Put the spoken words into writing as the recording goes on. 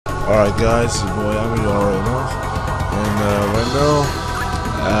Alright guys, your boy Ami, you already know. And right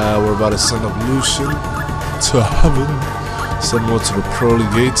now, we're about to send up Lucian to heaven. Send him to the pearly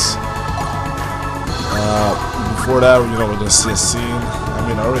gates. Before that, you know, we're gonna see a scene. I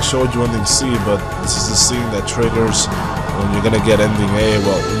mean, I already showed you ending C, but this is the scene that triggers when you're gonna get ending A.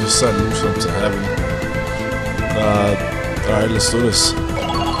 Well, when you send Lucian to heaven. Alright, let's do this.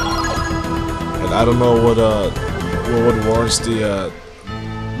 And I don't know what warrants the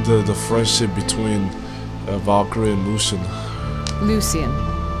friendship between Valkyrie and Lucian. Lucian,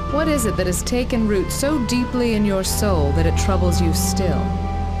 what is it that has taken root so deeply in your soul that it troubles you still?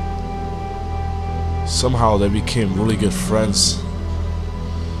 Somehow they became really good friends.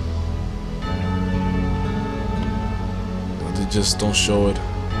 But they just don't show it.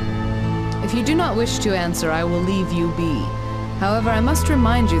 If you do not wish to answer, I will leave you be. However, I must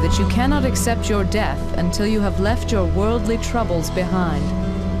remind you that you cannot accept your death until you have left your worldly troubles behind.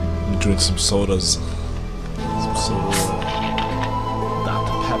 Let me drink some sodas. Some soda.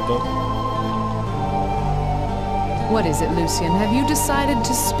 Dr. Pepper. What is it, Lucian? Have you decided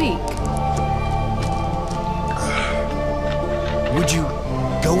to speak? Would you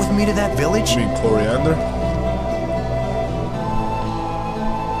go with me to that village? You mean coriander?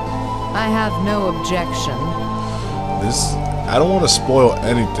 I have no objection. I don't want to spoil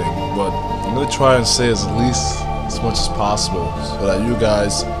anything, but I'm going to try and say as much as possible so that you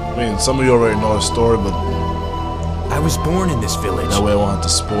guys, I mean, some of you already know the story, but I was born in this village. That way I won't have to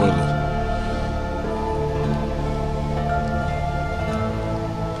spoil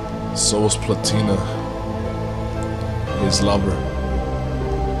it. So was Platina, his lover.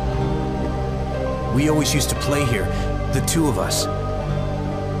 We always used to play here, the two of us.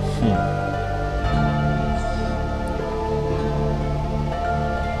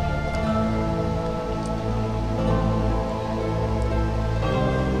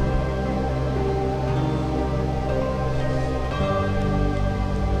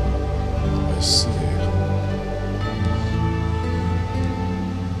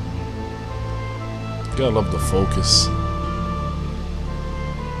 Gotta love the focus.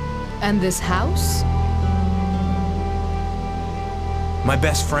 And this house? My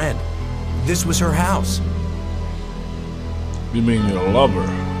best friend. This was her house. You mean your lover?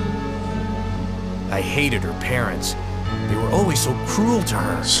 I hated her parents. They were always so cruel to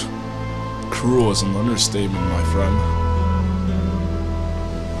her. Cruel is an understatement, my friend.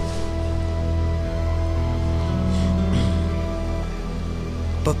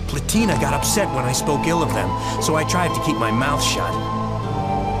 But Platina got upset when I spoke ill of them, so I tried to keep my mouth shut.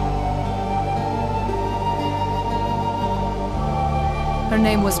 Her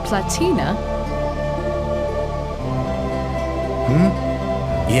name was Platina?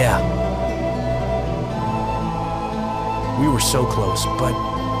 Yeah. We were so close, but...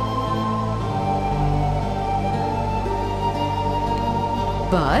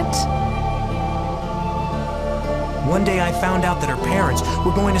 One day I found out that her parents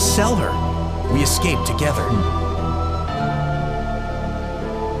were going to sell her. We escaped together.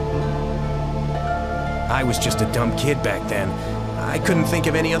 I was just a dumb kid back then. I couldn't think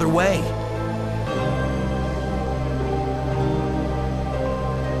of any other way.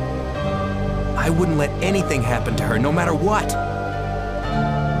 I wouldn't let anything happen to her, no matter what.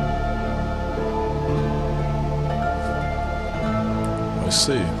 I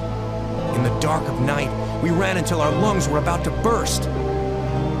see. In the dark of night, we ran until our lungs were about to burst.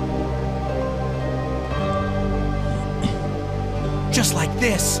 Just like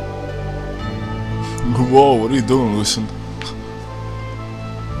this. Whoa, what are you doing, Lucian?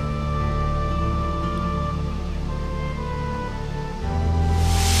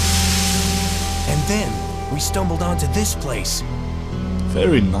 And then, we stumbled onto this place.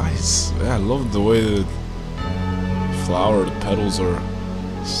 Very nice. Yeah, I love the way the flower, the petals are...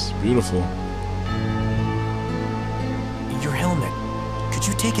 It's beautiful. Your helmet. Could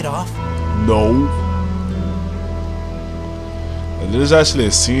you take it off? No. And there's actually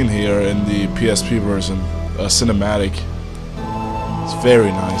a scene here in the PSP version, a cinematic. It's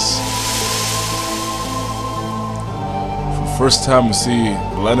very nice. For the first time we see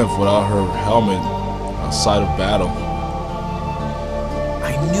Leneth without her helmet outside of battle.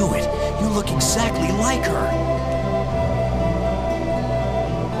 I knew it. You look exactly like her.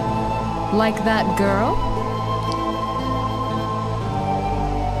 Like that girl?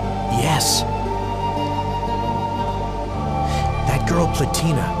 Yes. That girl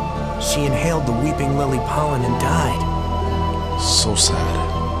Platina. She inhaled the weeping lily pollen and died. So sad.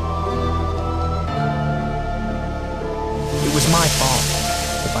 It was my fault.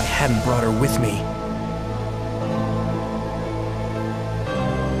 If I hadn't brought her with me.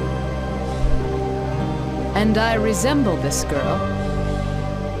 And I resemble this girl.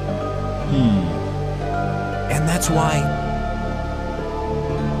 And that's why...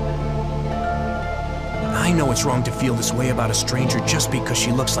 I know it's wrong to feel this way about a stranger just because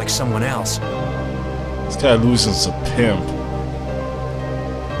she looks like someone else. This guy Lucian's a pimp.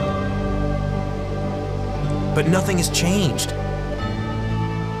 But nothing has changed.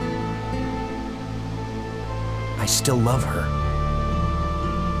 I still love her.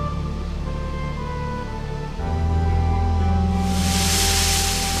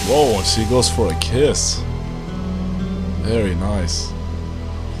 Whoa, and she goes for a kiss. Very nice.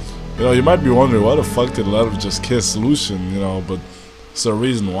 You know, you might be wondering why the fuck did let him just kiss Lucian, you know, but there's a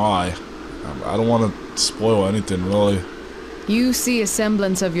reason why. I don't want to spoil anything, really. You see a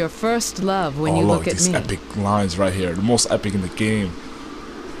semblance of your first love when you look at these me. epic lines right here. The most epic in the game.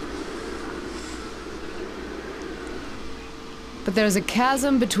 But there's a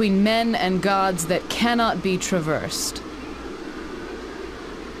chasm between men and gods that cannot be traversed.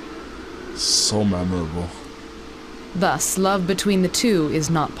 So memorable. Thus, love between the two is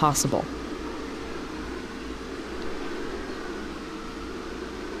not possible.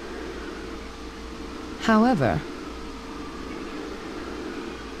 However,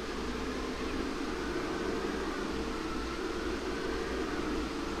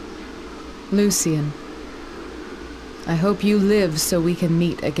 Lucian, I hope you live so we can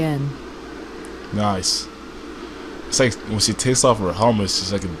meet again. Nice. It's like when she takes off her helmet,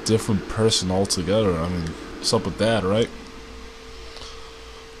 she's like a different person altogether. I mean, what's up with that, right?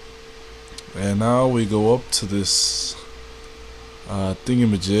 And now we go up to this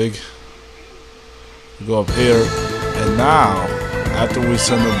thingamajig. We go up here, and now, after we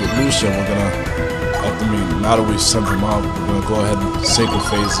send him with Lucian, we're gonna, now that we sent him out, we're gonna go ahead and sacred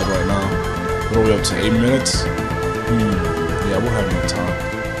phase it right now. What are we up to, 8 minutes? Yeah, we'll have enough time.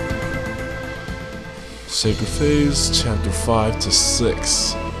 Sacred Phase, Chapter 5 to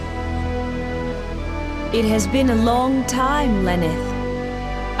 6. It has been a long time, Lenneth.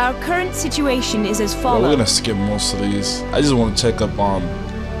 Our current situation is as follows. We're gonna skip most of these. I just want to check up on...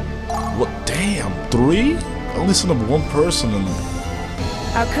 What? Damn, 3? I only sent up one person and...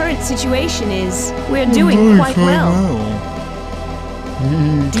 Our current situation is... We're doing quite well.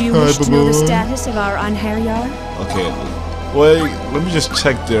 Do you wish to know the status of our Anherjar? Okay, wait, let me just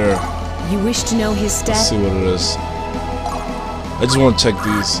check their... You wish to know his Let's status? see what it is. I just want to check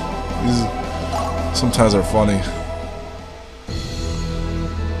these. These sometimes are funny.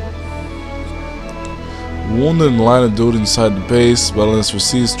 Wounded in line of duty inside the base, Valence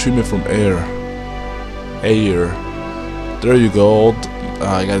receives treatment from air. There you go.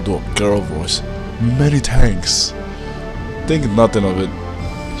 I gotta do a girl voice. Many thanks. Think nothing of it.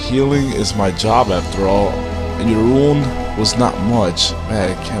 Healing is my job after all, and your wound was not much.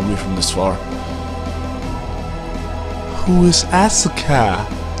 Man, I can't read from this far. Who is Asuka?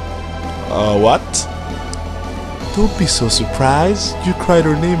 What? Don't be so surprised. You cried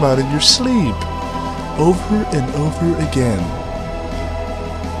her name out in your sleep. Over and over again.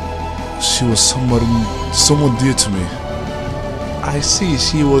 She was someone dear to me. I see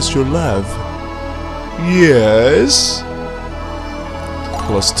she was your love. Yes.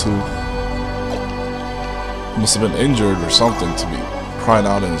 +2. Must have been injured or something to be crying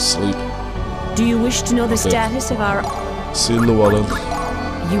out in his sleep. Do you wish to know the status of our... See Llewellyn.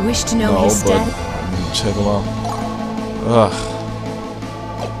 You wish to know No, his but status? I mean, check him out. Ugh.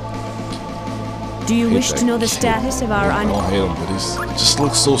 Do you wish to know the status of our... I don't hate him, but he just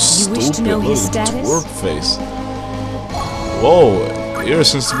looks so stupid. wish to know Look his at the status? twerp face. Whoa, Air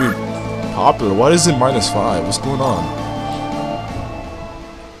seems to be popular. Why is it -5? What's going on?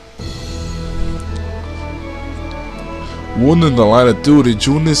 Wounded in the line of duty,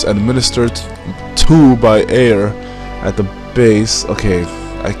 June is administered 2 by Air at the base. Okay,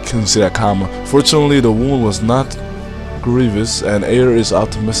 I can see that comma. Fortunately, the wound was not grievous, and Air is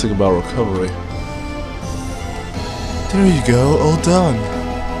optimistic about recovery. There you go, all done.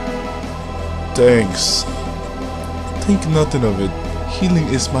 Thanks. Think nothing of it. Healing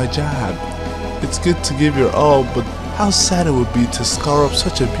is my job. It's good to give your all, but how sad it would be to scar up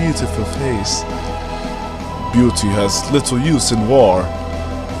such a beautiful face. Beauty has little use in war.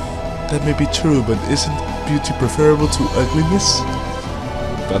 That may be true, but isn't beauty preferable to ugliness?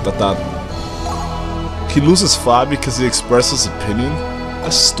 He loses 5 because he expresses opinion?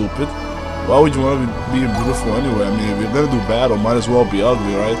 That's stupid. Why would you want to be beautiful anyway? I mean, if you're gonna do battle, might as well be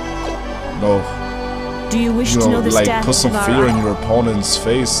ugly, right? No. Do you wish to know the like status put some of fear our... in your opponent's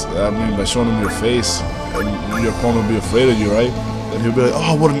face. I mean, by showing him your face, and your opponent will be afraid of you, right? And he'll be like,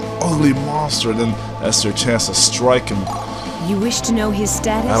 oh, what an ugly monster. Then that's your chance to strike him. You wish to know his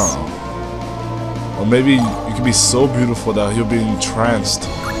status? I don't know. Or maybe you can be so beautiful that he'll be entranced.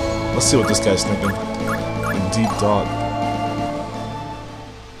 Let's see what this guy's thinking. In deep thought.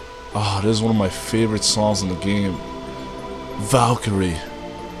 Ah, this is one of my favorite songs in the game. Valkyrie.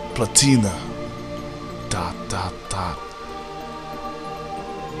 Platina. Dot, dot, dot.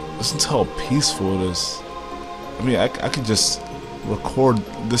 Listen to how peaceful it is. I mean, I could just record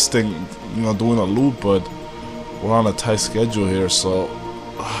this thing, you know, doing a loop, but we're on a tight schedule here, so...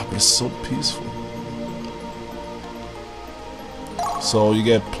 but it's so peaceful. So you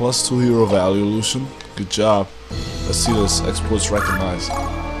get +2 hero value, Lucian. Good job. Let's see this exploits recognized.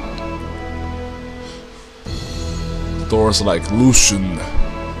 Thor's like, Lucian,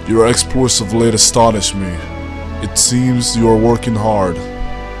 your exploits of late astonish me. It seems you are working hard.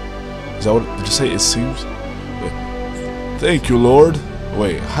 Is that what, did you say it seems? Wait. Thank you, Lord.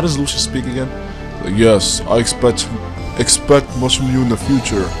 Wait, how does Lucian speak again? Like, yes, I expect much from you in the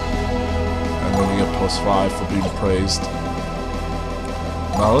future. And then you get +5 for being praised.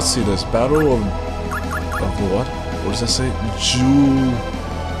 Now let's see this. Battle of what? What does that say?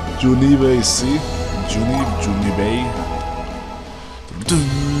 Junibe C? Junibe.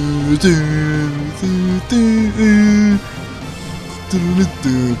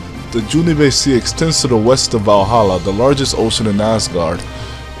 The Junibe Sea extends to the west of Valhalla, the largest ocean in Asgard.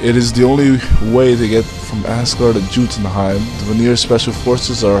 It is the only way to get from Asgard to Jotunheim. The Vanir Special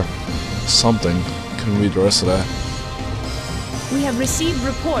Forces are something. Can read the rest of that. We have received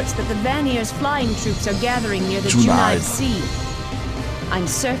reports that the Vanir's flying troops are gathering near the Junibe Sea. I'm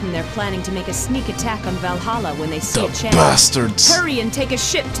certain they're planning to make a sneak attack on Valhalla when they see a chance. Bastards! Hurry and take a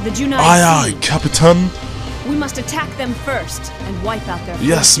ship to the Junibe Sea. Aye, aye, Capitan! We must attack them first and wipe out their forces.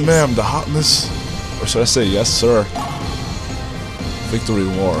 Yes, ma'am, the hotness. Or should I say, yes, sir. Victory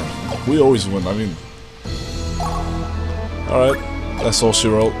war. We always win, I mean. Alright, that's all she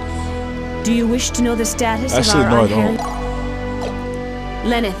wrote. Do you wish to know the status of our no, I don't.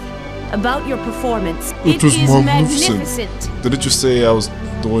 Lenneth, about your performance. It was is magnificent. Didn't you say I was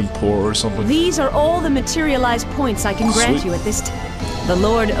doing poor or something? These are all the materialized points I can grant you at this time. The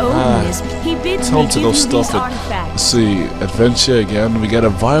Lord Odin is... He bids me give you these artifacts. Let's see, adventure again. We get a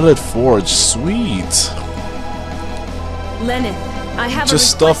violet forge. Sweet. Lenneth, I have just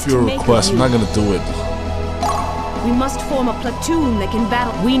stuff your request. I'm not gonna do it. We must form a platoon that can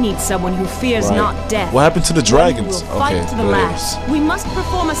battle. We need someone who fears not death. What happened to the dragons? Fight to the last. We must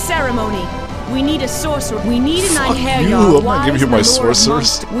perform a ceremony. We need a sorcerer. We need an Einherjar. I'm not giving you my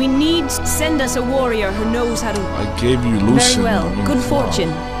sorcerers. We need... Send us a warrior who knows how to... I gave you Lucian. Very well. I mean, good fortune.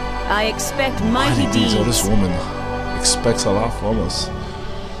 I expect mighty deeds. Oh, this woman expects a lot from us.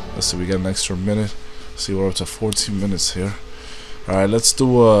 Let's see, we got an extra minute. See, we're up to 14 minutes here. Alright, let's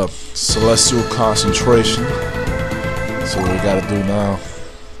do a celestial concentration. That's what we gotta do now.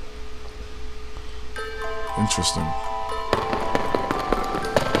 Interesting.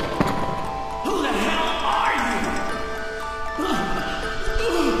 Who the hell are you?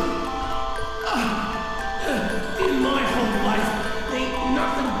 In my whole life, ain't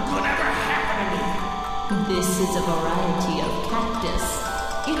nothing good ever happened to me. This is a variety of cactus.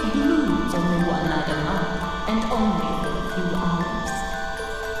 It blooms only one night a month, and only for a few hours.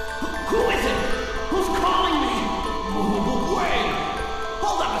 Who is it? Who's calling me? Wait!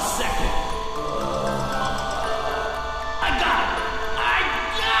 Hold up a second. I got it! I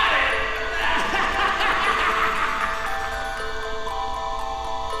got it!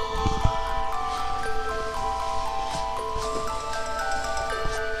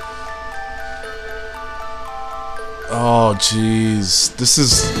 Oh jeez,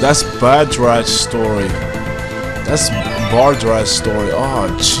 that's Badrat's story. That's Bardrat's story. Oh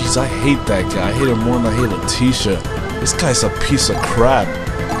jeez, I hate that guy. I hate him more than I hate Letitia. This guy's a piece of crap.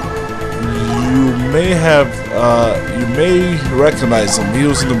 You may recognize him. He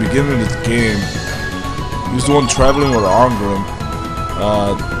was in the beginning of the game. He was the one traveling with Angrim.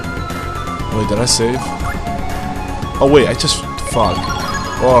 Wait, did I save? Oh wait, I just fuck.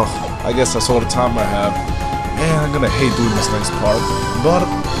 Oh, I guess that's all the time I have. Man, I'm gonna hate doing this next part. But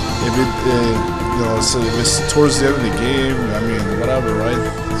if it, you know, so if it's towards the end of the game, I mean, whatever, right?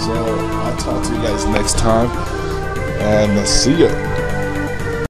 So I'll talk to you guys next time, and see ya.